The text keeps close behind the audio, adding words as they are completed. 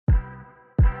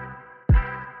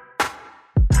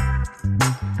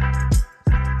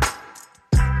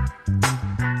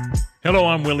Hello,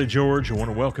 I'm Willie George. I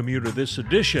want to welcome you to this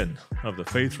edition of the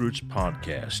Faith Roots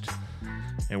Podcast.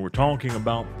 And we're talking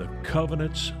about the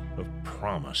covenants of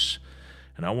promise.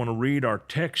 And I want to read our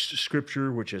text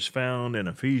scripture, which is found in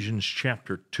Ephesians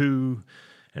chapter 2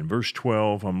 and verse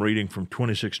 12. I'm reading from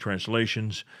 26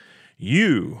 translations.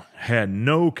 You had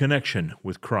no connection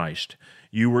with Christ.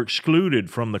 You were excluded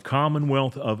from the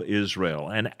commonwealth of Israel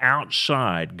and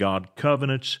outside of God's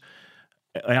covenants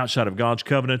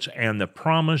and the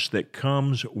promise that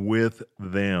comes with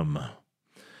them.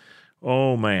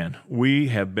 Oh man, we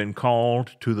have been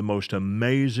called to the most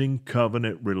amazing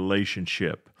covenant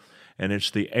relationship, and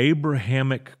it's the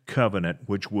Abrahamic covenant,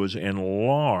 which was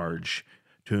enlarged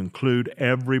to include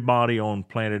everybody on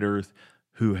planet Earth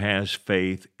who has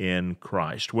faith in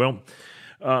Christ. Well,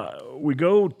 we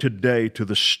go today to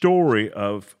the story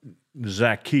of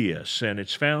Zacchaeus, and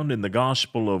it's found in the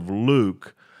Gospel of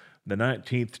Luke, the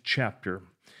 19th chapter,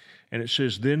 and it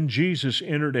says, Then Jesus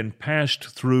entered and passed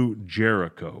through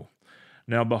Jericho.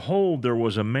 Now behold, there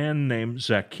was a man named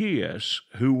Zacchaeus,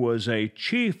 who was a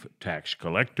chief tax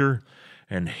collector,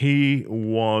 and he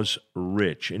was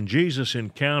rich. And Jesus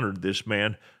encountered this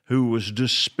man who was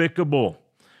despicable.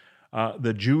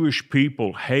 The Jewish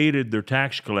people hated their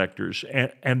tax collectors,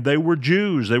 and they were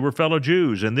Jews. They were fellow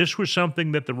Jews, and this was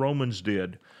something that the Romans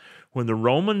did. When the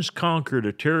Romans conquered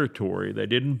a territory, they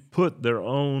didn't put their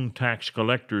own tax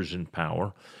collectors in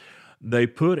power. They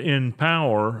put in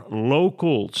power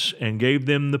locals and gave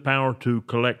them the power to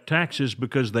collect taxes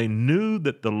because they knew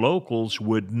that the locals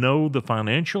would know the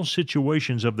financial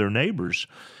situations of their neighbors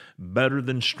better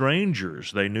than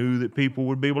strangers. They knew that people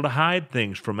would be able to hide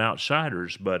things from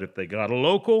outsiders, but if they got a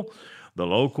local, the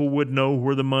local would know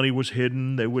where the money was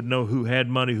hidden. They would know who had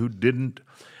money, who didn't.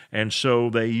 And so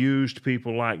they used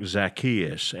people like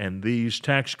Zacchaeus, and these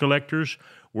tax collectors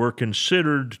were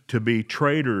considered to be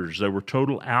traitors. They were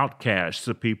total outcasts.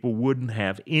 The people wouldn't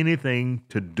have anything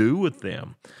to do with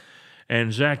them.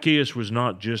 And Zacchaeus was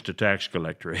not just a tax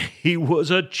collector. He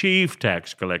was a chief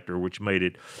tax collector, which made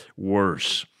it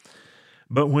worse.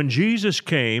 But when Jesus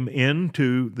came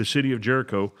into the city of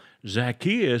Jericho,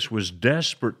 Zacchaeus was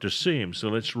desperate to see him. So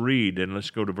let's read, and let's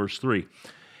go to verse 3.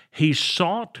 He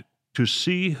sought to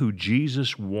see who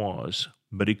Jesus was,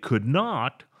 but he could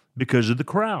not because of the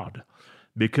crowd,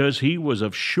 because he was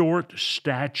of short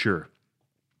stature.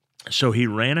 So he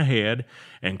ran ahead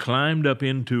and climbed up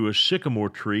into a sycamore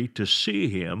tree to see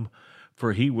him,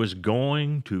 for he was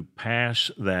going to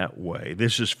pass that way.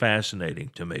 This is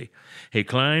fascinating to me. He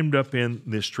climbed up in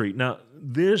this tree. Now,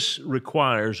 this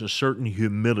requires a certain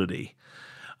humility.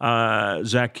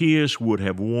 Zacchaeus would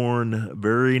have worn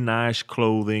very nice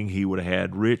clothing. He would have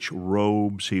had rich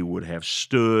robes. He would have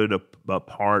stood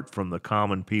apart from the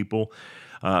common people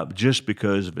just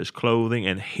because of his clothing.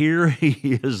 And here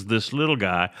he is, this little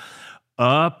guy,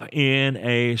 up in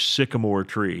a sycamore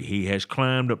tree. He has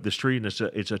climbed up this tree, and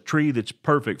it's a tree that's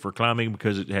perfect for climbing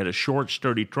because it had a short,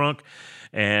 sturdy trunk,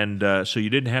 and so you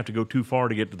didn't have to go too far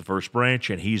to get to the first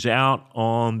branch, and he's out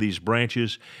on these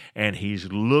branches, and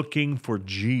he's looking for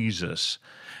Jesus.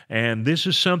 And this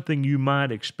is something you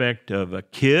might expect of a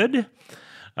kid,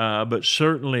 but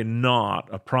certainly not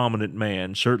a prominent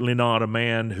man, certainly not a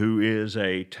man who is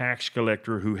a tax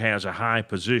collector who has a high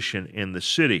position in the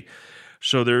city.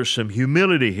 So there's some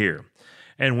humility here.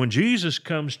 And when Jesus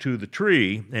comes to the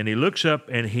tree and he looks up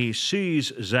and he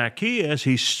sees Zacchaeus,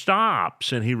 he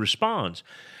stops and he responds.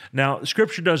 Now,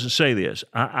 Scripture doesn't say this.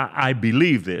 I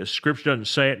believe this. Scripture doesn't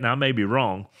say it, and I may be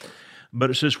wrong.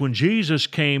 But it says, when Jesus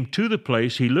came to the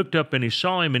place, he looked up and he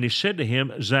saw him and he said to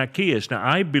him, Zacchaeus. Now,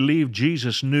 I believe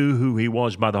Jesus knew who he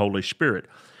was by the Holy Spirit.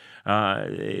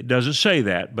 It doesn't say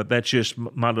that, but that's just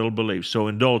my little belief. So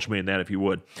indulge me in that if you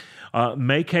would.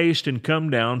 Make haste and come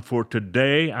down, for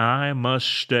today I must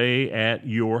stay at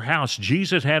your house.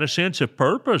 Jesus had a sense of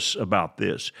purpose about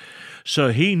this. So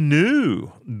he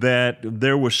knew that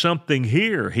there was something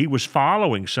here. He was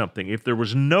following something. If there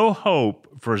was no hope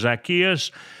for Zacchaeus,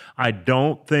 I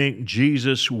don't think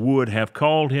Jesus would have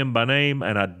called him by name,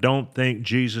 and I don't think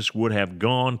Jesus would have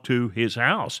gone to his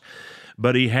house.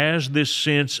 But he has this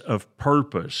sense of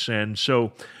purpose, and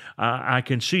so I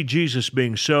can see Jesus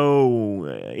being so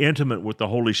intimate with the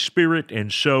Holy Spirit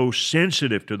and so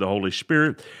sensitive to the Holy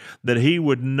Spirit that he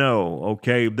would know,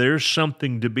 okay, there's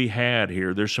something to be had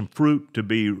here. There's some fruit to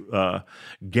be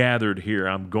gathered here.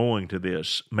 I'm going to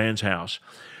this man's house.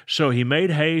 So he made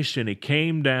haste and he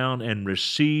came down and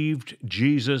received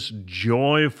Jesus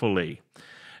joyfully.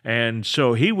 And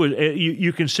so he was,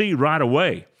 you can see right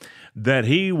away that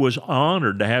he was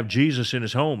honored to have Jesus in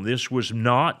his home. This was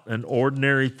not an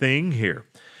ordinary thing here.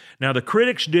 Now, the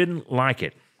critics didn't like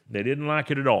it. They didn't like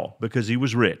it at all because he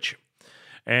was rich.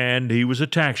 and he was a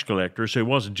tax collector, so he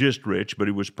wasn't just rich, but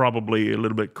he was probably a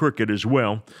little bit crooked as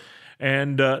well.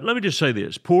 And let me just say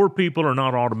this, poor people are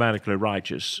not automatically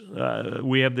righteous.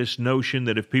 We have this notion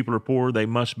that if people are poor, they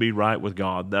must be right with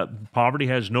God. That poverty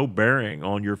has no bearing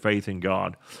on your faith in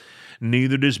God.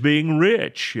 Neither does being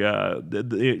rich.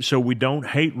 So we don't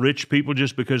hate rich people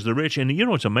just because they're rich. And you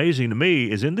know what's amazing to me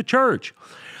is in the church,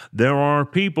 there are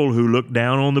people who look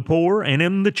down on the poor, and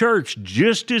in the church,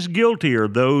 just as guilty are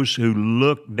those who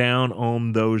look down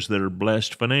on those that are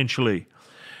blessed financially.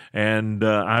 And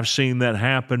I've seen that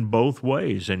happen both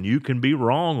ways, and you can be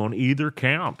wrong on either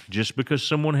count. Just because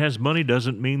someone has money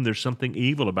doesn't mean there's something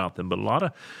evil about them. But a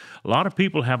lot of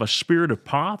people have a spirit of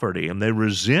poverty, and they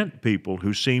resent people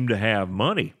who seem to have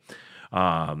money.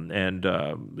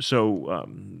 So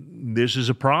this is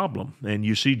a problem. And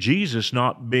you see Jesus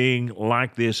not being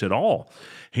like this at all.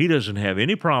 He doesn't have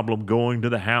any problem going to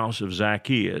the house of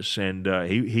Zacchaeus, and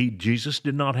Jesus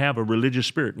did not have a religious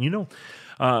spirit. You know,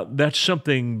 that's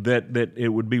something that it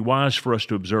would be wise for us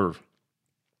to observe.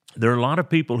 There are a lot of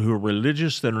people who are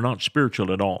religious that are not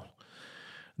spiritual at all.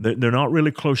 They're not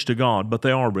really close to God, but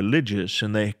they are religious,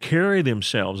 and they carry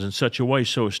themselves in such a way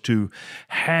so as to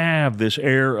have this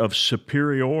air of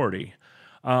superiority.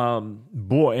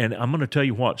 Boy, and I'm going to tell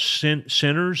you what,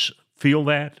 sinners feel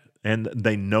that, and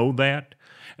they know that,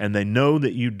 and they know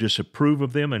that you disapprove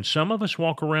of them, and some of us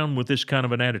walk around with this kind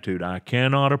of an attitude. I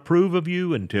cannot approve of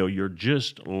you until you're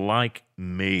just like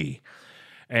me.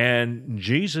 And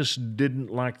Jesus didn't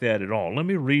like that at all. Let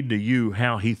me read to you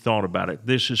how he thought about it.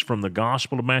 This is from the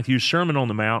Gospel of Matthew, Sermon on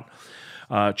the Mount,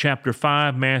 chapter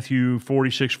 5, Matthew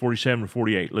 46, 47, and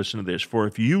 48. Listen to this. For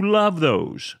if you love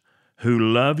those who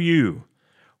love you,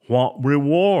 what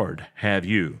reward have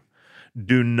you?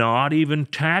 Do not even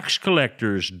tax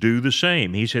collectors do the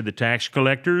same? He said the tax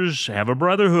collectors have a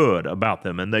brotherhood about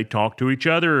them, and they talk to each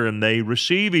other, and they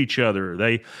receive each other.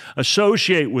 They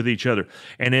associate with each other.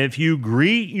 And if you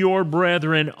greet your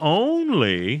brethren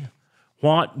only,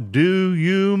 what do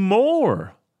you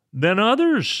more than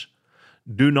others?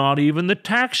 Do not even the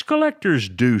tax collectors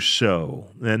do so?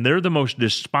 And they're the most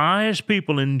despised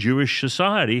people in Jewish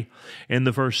society in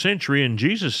the first century. And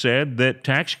Jesus said that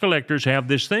tax collectors have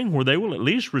this thing where they will at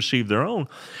least receive their own.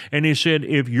 And he said,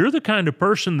 if you're the kind of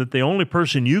person that the only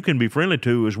person you can be friendly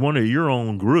to is one of your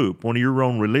own group, one of your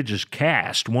own religious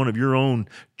caste, one of your own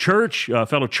church,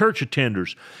 fellow church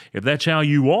attenders, if that's how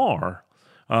you are,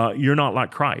 you're not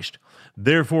like Christ.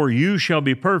 Therefore, you shall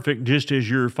be perfect just as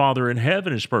your Father in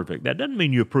heaven is perfect. That doesn't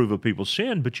mean you approve of people's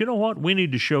sin, but you know what? We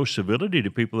need to show civility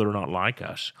to people that are not like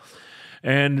us.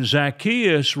 And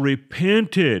Zacchaeus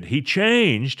repented. He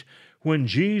changed when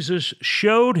Jesus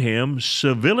showed him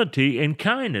civility and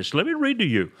kindness. Let me read to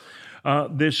you.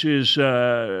 This is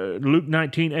Luke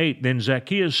 19:8. Then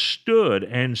Zacchaeus stood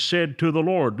and said to the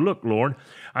Lord, Look, Lord,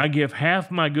 I give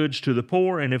half my goods to the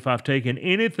poor, and if I've taken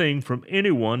anything from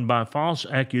anyone by false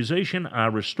accusation, I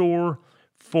restore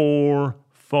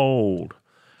fourfold.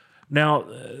 Now,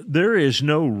 there is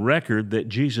no record that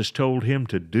Jesus told him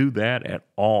to do that at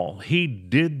all. He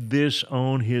did this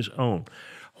on his own.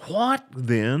 What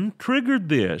then triggered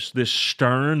this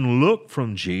stern look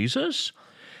from Jesus?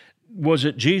 Was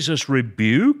it Jesus'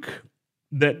 rebuke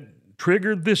that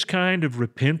triggered this kind of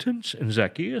repentance in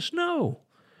Zacchaeus? No.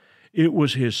 It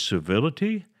was his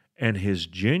civility and his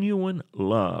genuine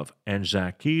love, and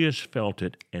Zacchaeus felt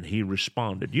it, and he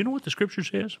responded. You know what the Scripture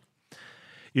says?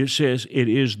 It says it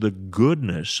is the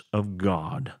goodness of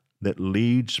God that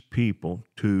leads people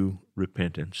to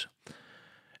repentance.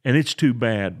 And it's too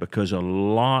bad because a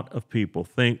lot of people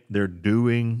think they're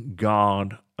doing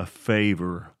God a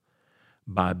favor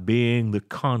by being the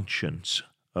conscience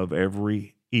of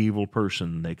every evil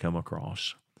person they come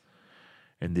across.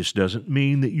 And this doesn't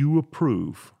mean that you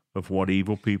approve of what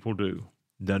evil people do.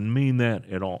 Doesn't mean that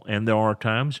at all. And there are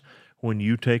times when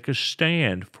you take a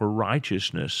stand for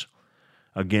righteousness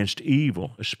against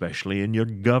evil, especially in your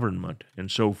government and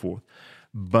so forth.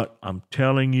 But I'm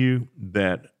telling you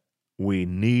that we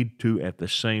need to, at the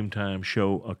same time,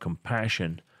 show a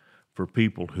compassion for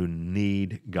people who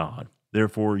need God.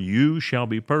 Therefore, you shall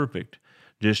be perfect,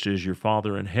 just as your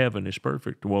Father in heaven is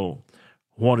perfect. Well,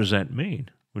 what does that mean?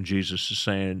 When Jesus is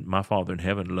saying, my Father in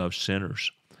heaven loves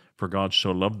sinners, for God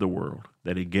so loved the world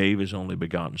that he gave his only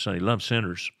begotten Son. He loves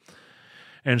sinners.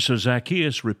 And so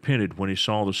Zacchaeus repented when he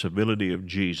saw the civility of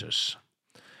Jesus.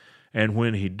 And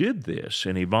when he did this,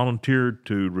 and he volunteered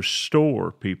to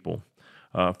restore people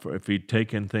if he'd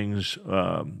taken things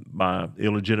by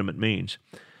illegitimate means,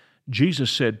 Jesus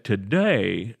said,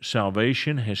 today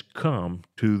salvation has come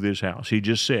to this house. He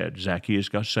just said, Zacchaeus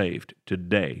got saved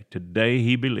today. Today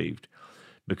he believed.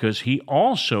 because he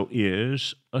also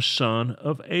is a son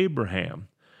of Abraham.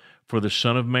 For the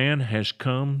Son of Man has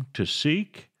come to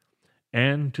seek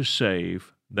and to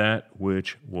save that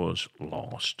which was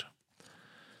lost.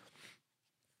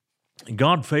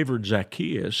 God favored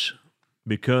Zacchaeus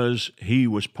because he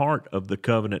was part of the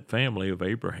covenant family of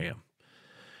Abraham.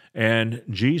 And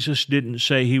Jesus didn't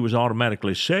say he was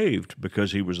automatically saved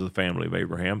because he was the family of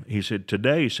Abraham. He said,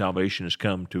 today salvation has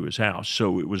come to his house.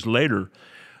 So it was later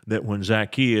that when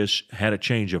Zacchaeus had a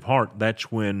change of heart,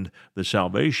 that's when the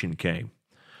salvation came.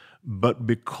 But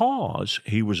because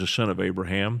he was a son of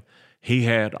Abraham, he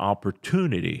had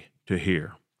opportunity to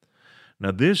hear. Now,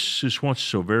 this is what's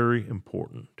so very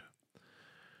important.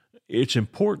 It's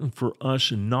important for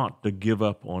us not to give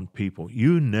up on people.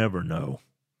 You never know.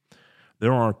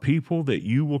 There are people that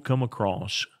you will come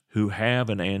across who have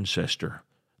an ancestor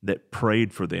that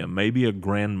prayed for them, maybe a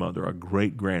grandmother, a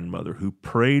great-grandmother who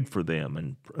prayed for them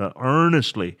and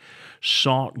earnestly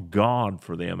sought God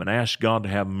for them and asked God to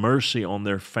have mercy on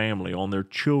their family, on their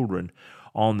children,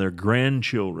 on their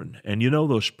grandchildren. And you know,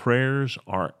 those prayers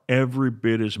are every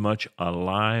bit as much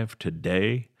alive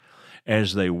today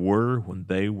as they were when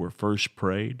they were first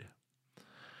prayed.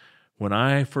 When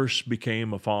I first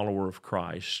became a follower of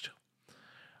Christ,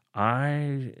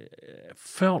 I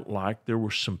felt like there were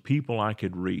some people I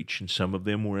could reach, and some of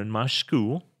them were in my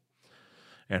school,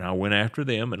 and I went after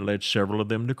them and led several of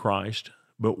them to Christ.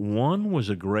 But one was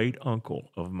a great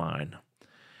uncle of mine,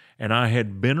 and I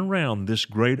had been around this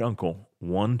great uncle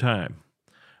one time.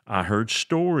 I heard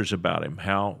stories about him,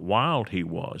 how wild he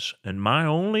was, and my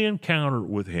only encounter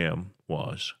with him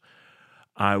was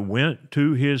I went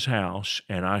to his house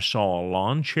and I saw a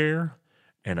lawn chair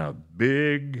and a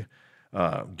big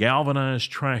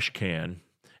galvanized trash can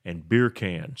and beer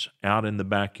cans out in the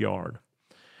backyard.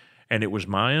 And it was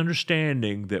my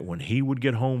understanding that when he would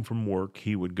get home from work,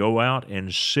 he would go out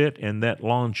and sit in that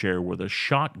lawn chair with a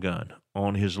shotgun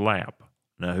on his lap.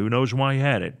 Now, who knows why he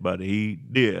had it, but he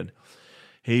did.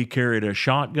 He carried a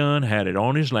shotgun, had it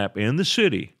on his lap in the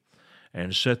city,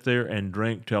 and sat there and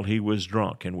drank till he was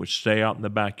drunk and would stay out in the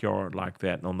backyard like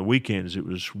that. And on the weekends, it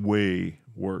was way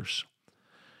worse.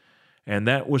 And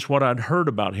that was what I'd heard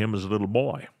about him as a little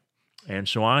boy. And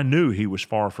so I knew he was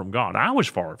far from God. I was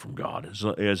far from God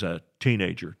as a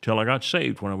teenager till I got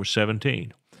saved when I was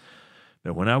 17.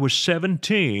 But when I was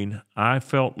 17, I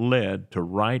felt led to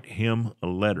write him a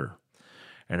letter.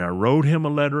 And I wrote him a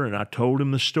letter, and I told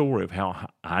him the story of how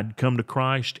I'd come to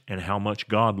Christ and how much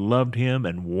God loved him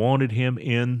and wanted him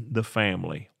in the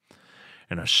family.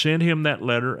 And I sent him that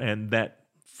letter, and that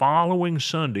following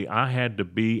Sunday, I had to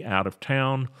be out of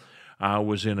town. I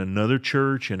was in another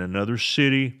church in another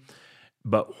city,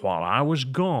 but while I was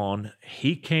gone,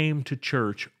 he came to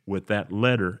church with that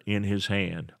letter in his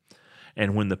hand.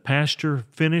 And when the pastor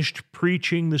finished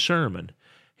preaching the sermon,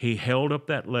 he held up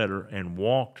that letter and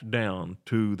walked down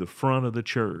to the front of the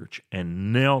church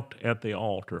and knelt at the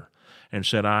altar and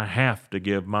said, I have to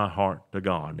give my heart to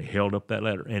God. And he held up that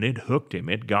letter, and it hooked him.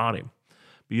 It got him.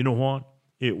 But you know what?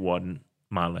 It wasn't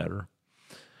my letter.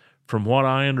 From what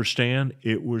I understand,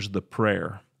 it was the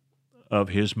prayer of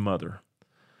his mother.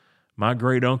 My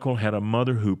great uncle had a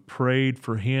mother who prayed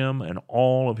for him and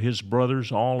all of his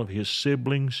brothers, all of his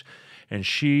siblings, and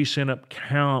she sent up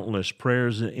countless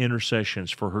prayers and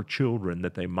intercessions for her children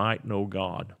that they might know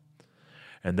God.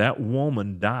 And that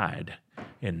woman died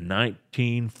in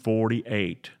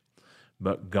 1948.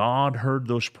 But God heard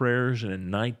those prayers, and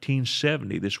in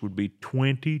 1970, this would be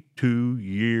 22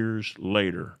 years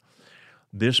later,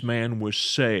 this man was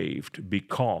saved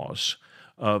because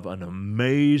of an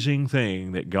amazing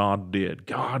thing that God did.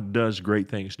 God does great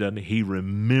things, doesn't he? He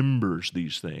remembers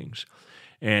these things,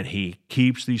 and he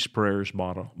keeps these prayers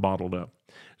bottled up.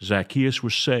 Zacchaeus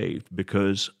was saved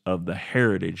because of the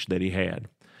heritage that he had.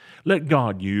 Let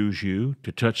God use you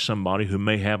to touch somebody who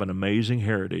may have an amazing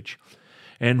heritage.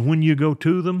 And when you go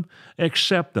to them,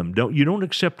 accept them. You don't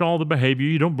accept all the behavior.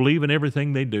 You don't believe in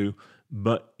everything they do,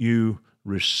 but you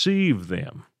receive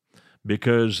them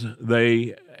because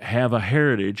they have a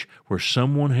heritage where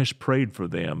someone has prayed for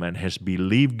them and has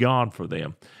believed God for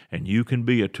them, and you can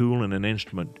be a tool and an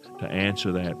instrument to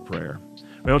answer that prayer.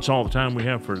 Well, it's all the time we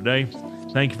have for today.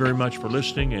 Thank you very much for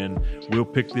listening, and we'll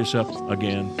pick this up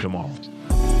again tomorrow.